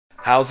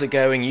How's it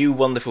going, you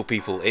wonderful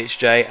people? It's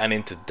Jay, and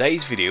in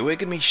today's video we're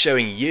going to be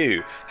showing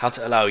you how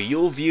to allow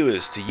your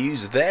viewers to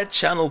use their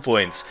channel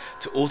points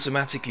to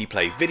automatically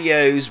play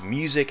videos,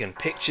 music and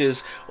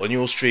pictures on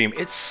your stream.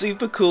 It's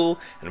super cool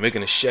and we're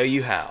going to show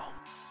you how.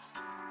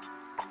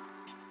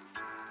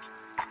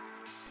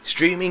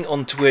 Streaming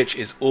on Twitch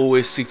is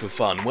always super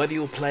fun. Whether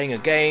you're playing a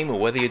game or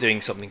whether you're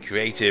doing something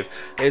creative,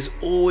 there's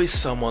always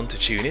someone to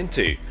tune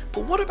into.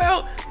 But what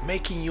about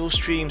making your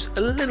streams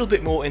a little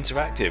bit more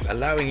interactive,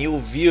 allowing your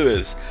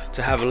viewers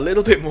to have a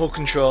little bit more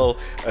control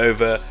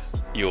over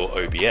your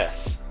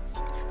OBS?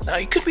 Now,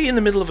 you could be in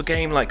the middle of a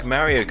game like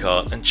Mario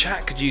Kart and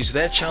chat could use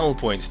their channel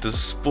points to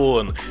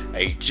spawn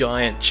a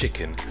giant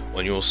chicken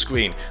on your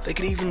screen. They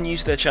could even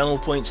use their channel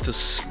points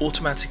to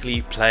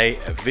automatically play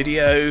a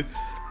video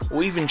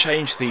or even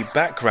change the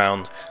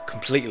background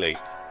completely.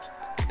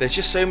 There's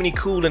just so many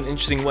cool and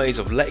interesting ways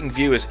of letting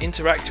viewers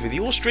interact with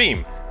your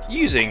stream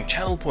using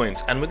channel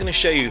points, and we're going to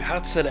show you how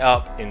to set it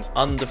up in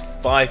under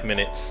 5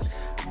 minutes.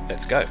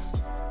 Let's go.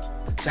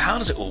 So how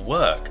does it all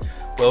work?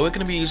 Well, we're going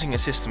to be using a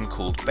system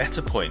called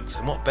Better Points,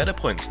 and what Better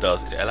Points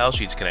does is it allows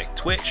you to connect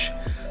Twitch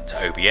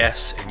to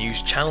OBS and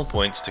use channel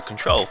points to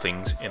control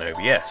things in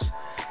OBS.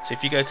 So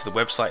if you go to the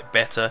website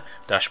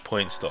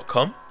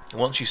better-points.com, and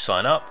once you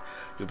sign up,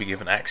 you'll be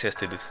given access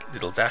to this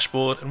little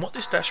dashboard, and what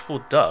this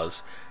dashboard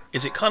does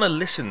is it kind of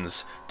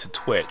listens to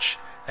Twitch,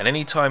 and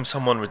anytime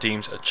someone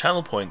redeems a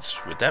channel points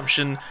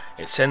redemption,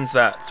 it sends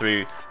that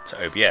through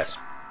to OBS.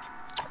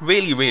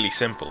 Really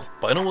simple,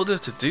 but in order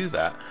to do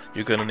that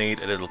you're going to need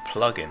a little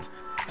plugin,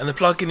 and the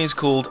plugin is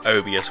called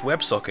OBS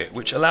Websocket,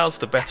 which allows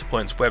the Better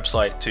Points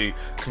website to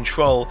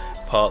control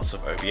parts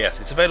of OBS.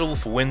 It's available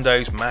for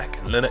Windows, Mac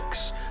and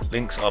Linux.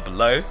 Links are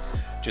below.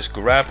 Just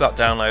grab that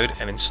download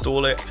and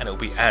install it, and it will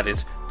be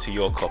added to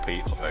your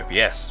copy of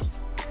OBS.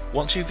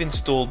 Once you've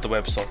installed the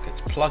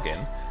WebSockets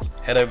plugin,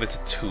 head over to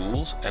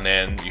Tools, and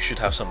then you should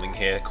have something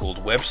here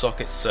called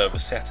WebSocket Server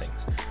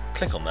Settings.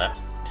 Click on that,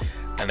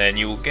 and then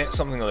you will get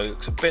something that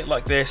looks a bit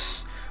like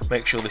this.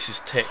 Make sure this is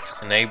ticked,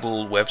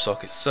 enable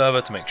WebSocket Server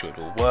to make sure it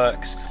all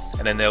works,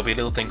 and then there'll be a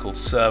little thing called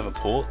Server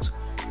Port,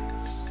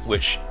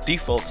 which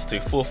defaults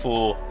to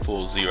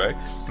 4440.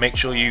 Make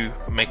sure you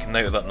make a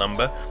note of that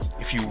number.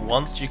 If you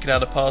want, you can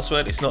add a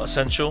password. It's not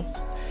essential,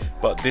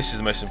 but this is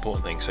the most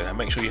important thing, so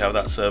make sure you have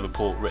that server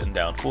port written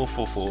down,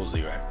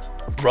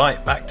 4440.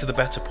 Right, back to the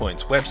Better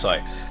Points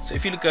website. So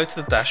if you go to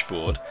the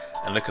dashboard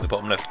and look at the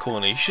bottom left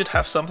corner, you should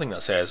have something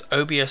that says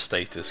OBS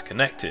status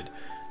connected.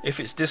 If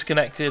it's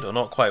disconnected or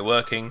not quite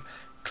working,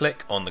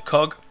 click on the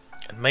cog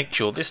and make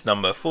sure this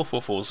number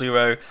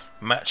 4440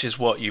 matches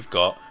what you've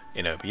got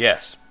in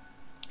OBS.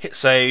 Hit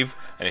save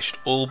and it should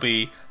all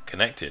be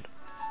connected.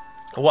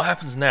 What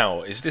happens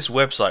now is this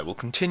website will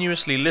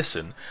continuously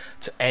listen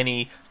to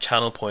any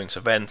channel points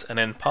event and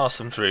then pass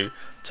them through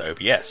to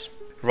OBS.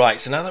 Right,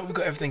 so now that we've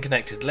got everything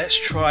connected, let's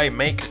try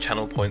make a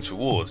channel points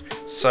reward.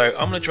 So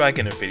I'm going to drag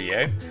in a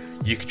video.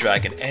 You could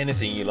drag in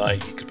anything you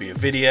like. It could be a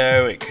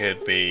video, it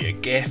could be a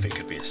GIF, it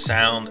could be a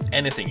sound,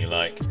 anything you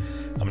like.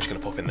 I'm just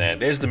going to pop in there.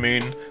 There's the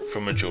moon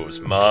from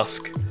Majora's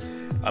Mask.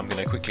 I'm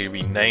going to quickly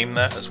rename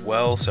that as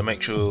well, so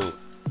make sure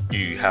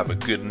you have a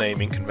good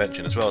naming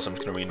convention as well. So I'm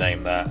just going to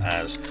rename that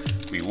as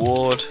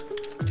reward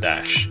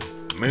dash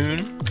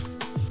moon.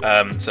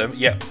 So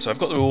I've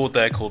got the reward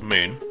there called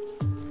moon,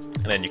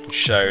 and then you can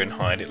show and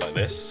hide it like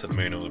this, so the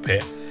moon will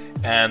appear.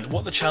 And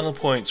what the channel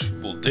points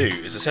will do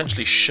is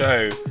essentially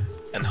show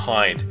and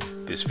hide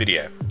this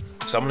video.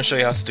 So I'm going to show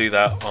you how to do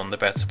that on the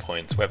Better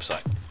Points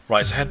website.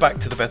 Right, so head back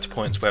to the Better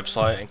Points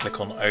website and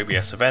click on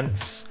OBS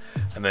events,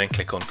 and then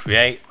click on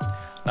create.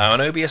 Now,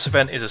 an OBS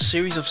event is a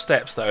series of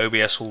steps that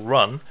OBS will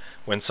run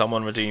when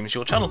someone redeems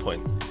your channel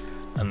point.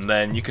 And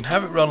then you can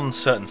have it run on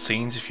certain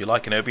scenes if you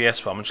like in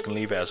OBS, but I'm just going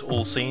to leave it as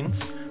all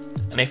scenes.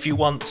 And if you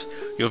want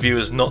your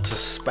viewers not to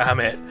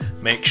spam it,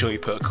 make sure you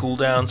put a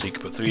cooldown, so you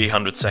can put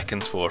 300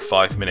 seconds for a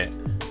 5-minute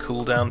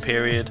cooldown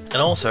period. And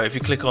also, if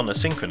you click on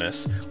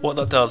asynchronous, what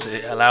that does,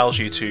 it allows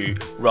you to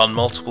run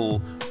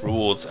multiple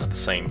rewards at the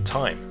same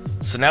time.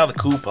 So now the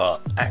cool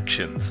part,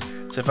 actions.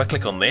 So if I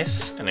click on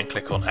this and then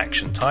click on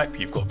action type,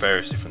 you've got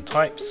various different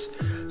types.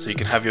 So you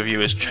can have your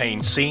viewers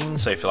change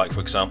scenes. So if you like,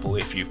 for example,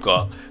 if you've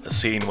got a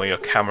scene where your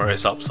camera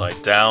is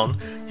upside down,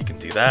 you can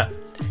do that.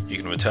 You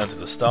can return to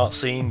the start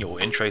scene, your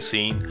intro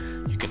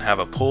scene. You can have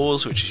a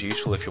pause, which is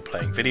useful if you're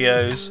playing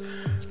videos.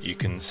 You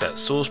can set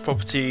source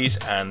properties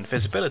and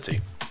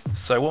visibility.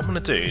 So what I'm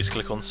going to do is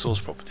click on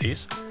source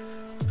properties,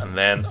 and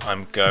then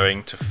I'm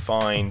going to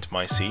find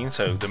my scene.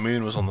 So the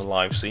moon was on the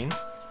live scene,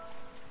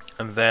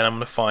 and then I'm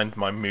going to find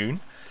my moon.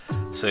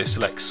 So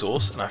select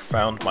source, and I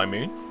found my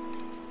moon.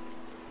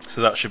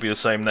 So that should be the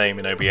same name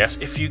in OBS.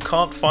 If you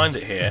can't find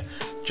it here,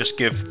 just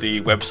give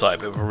the website a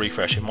bit of a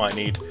refresh. It might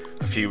need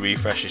a few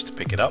refreshes to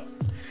pick it up.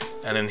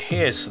 And then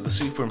here's the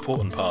super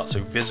important part,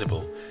 so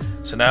visible.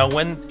 So now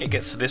when it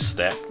gets to this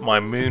step,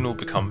 my moon will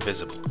become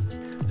visible.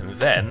 And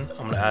then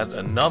I'm going to add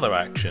another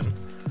action,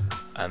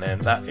 and then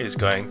that is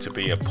going to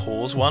be a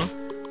pause one.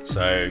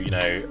 So, I'm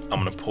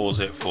going to pause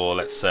it for,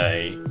 let's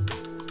say,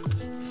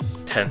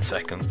 10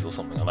 seconds or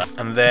something like that.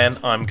 And then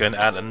I'm going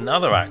to add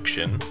another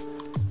action,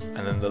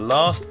 and then the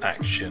last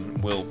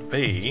action will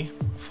be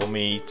for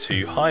me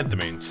to hide the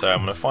moon. So I'm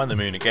going to find the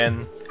moon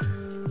again.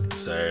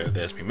 So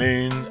there's my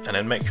moon, and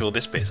then make sure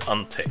this bit's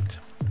unticked.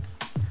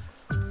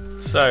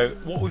 So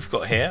what we've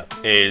got here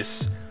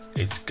is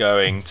it's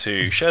going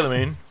to show the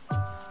moon,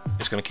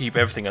 it's going to keep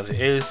everything as it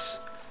is,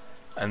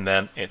 and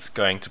then it's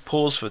going to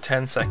pause for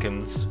 10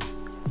 seconds,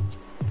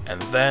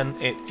 and then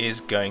it is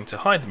going to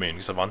hide the moon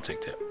because I've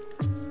unticked it.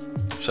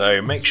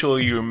 So make sure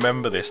you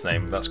remember this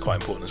name, that's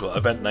quite important as well.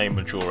 Event name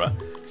Majora,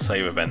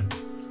 save event.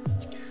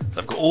 So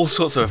I've got all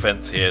sorts of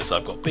events here. So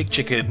I've got Big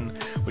Chicken,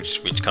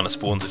 which kind of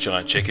spawns a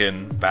giant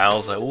chicken,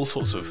 Bowser, all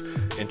sorts of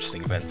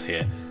interesting events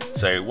here.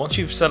 So once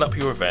you've set up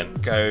your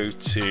event, go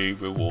to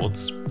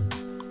rewards,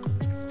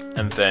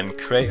 and then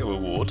create a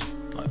reward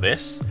like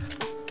this,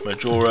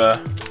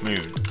 Majora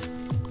Moon.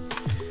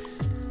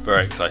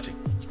 Very exciting.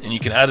 And you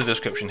can add a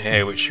description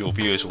here which your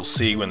viewers will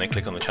see when they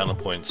click on the channel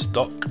points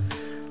doc,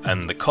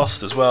 and the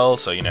cost as well,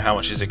 so you know how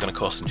much is it going to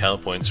cost in channel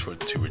points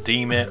to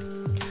redeem it,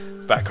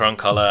 background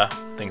color,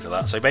 things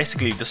like that. So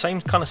basically the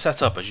same kind of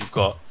setup as you've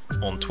got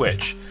on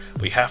Twitch,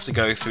 but you have to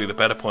go through the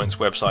Better Points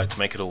website to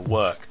make it all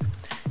work.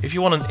 If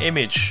you want an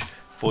image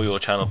for your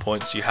channel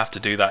points, you have to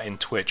do that in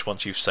Twitch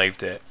once you've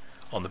saved it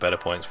on the Better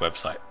Points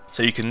website.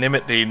 So you can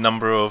limit the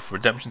number of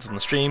redemptions on the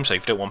stream, so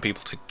if you don't want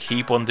people to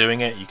keep on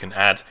doing it, you can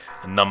add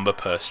a number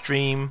per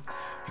stream.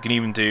 You can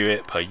even do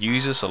it per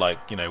user, so like,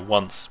 you know,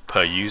 once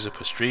per user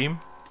per stream,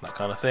 that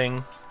kind of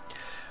thing.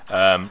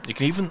 You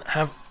can even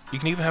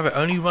have it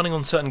only running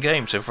on certain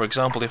games. So for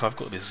example, if I've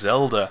got this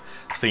Zelda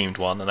themed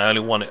one and I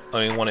only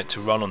want it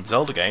to run on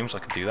Zelda games, I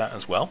can do that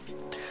as well.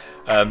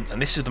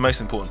 And this is the most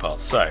important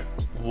part. So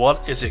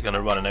what is it going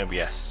to run in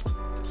OBS?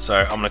 So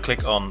I'm going to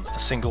click on a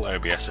single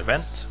OBS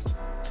event,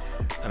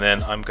 and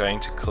then I'm going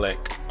to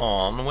click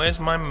on, where's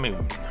my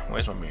moon?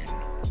 Where's my moon?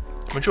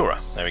 Majora,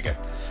 there we go.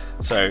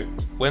 So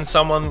when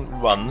someone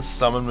runs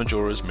Summon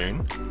Majora's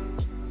Moon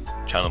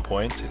channel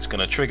points, it's going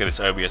to trigger this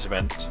OBS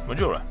event,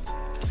 Majora.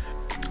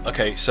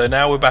 Okay, so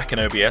now we're back in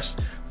OBS.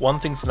 One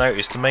thing to note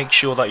is to make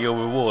sure that your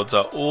rewards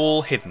are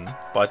all hidden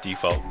by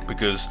default,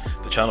 because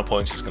the channel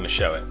points is going to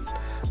show it.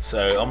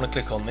 So I'm going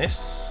to click on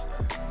this,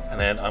 and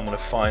then I'm going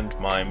to find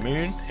my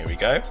moon. Here we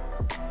go.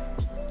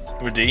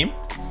 Redeem.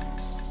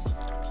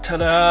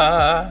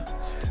 Ta-da!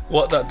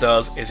 What that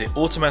does is it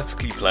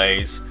automatically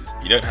plays.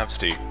 You don't have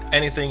to do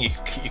anything. You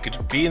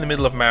could be in the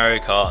middle of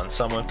Mario Kart and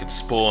someone could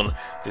spawn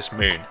this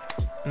moon.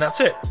 And that's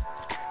it.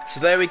 So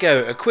there we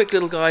go, a quick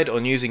little guide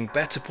on using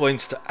Better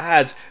Points to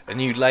add a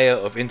new layer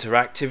of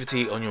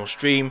interactivity on your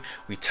stream.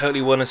 We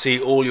totally want to see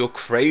all your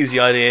crazy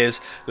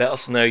ideas. Let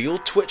us know your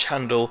Twitch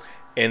handle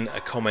in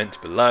a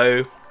comment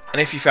below. And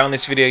if you found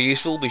this video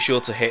useful, be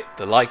sure to hit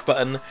the like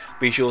button.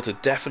 Be sure to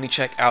definitely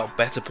check out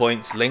Better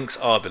Points, links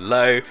are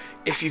below.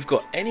 If you've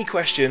got any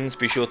questions,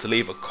 be sure to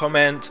leave a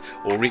comment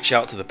or reach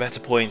out to the Better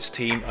Points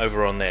team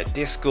over on their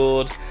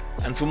Discord.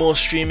 And for more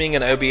streaming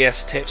and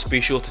OBS tips,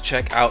 be sure to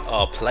check out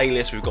our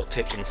playlist. We've got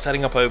tips on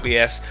setting up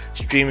OBS,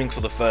 streaming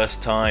for the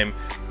first time,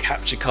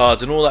 capture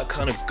cards and all that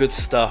kind of good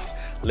stuff.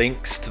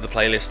 Links to the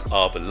playlist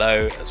are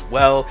below as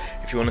well.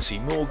 If you want to see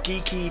more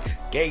geeky,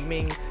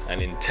 gaming and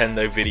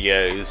Nintendo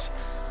videos,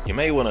 you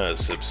may want to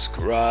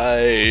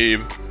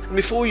subscribe. And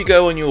before you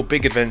go on your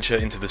big adventure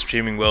into the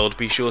streaming world,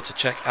 be sure to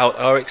check out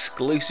our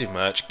exclusive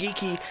merch,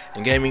 geeky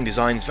and gaming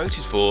designs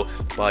voted for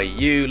by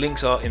you.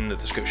 Links are in the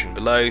description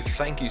below.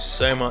 Thank you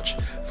so much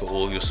for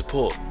all your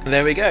support. And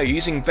there we go,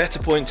 using Better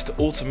Points to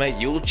automate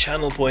your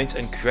channel points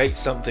and create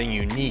something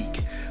unique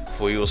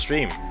for your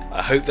stream.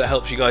 I hope that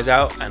helps you guys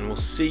out, and we'll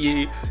see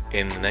you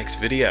in the next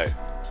video.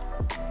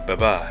 Bye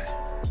bye.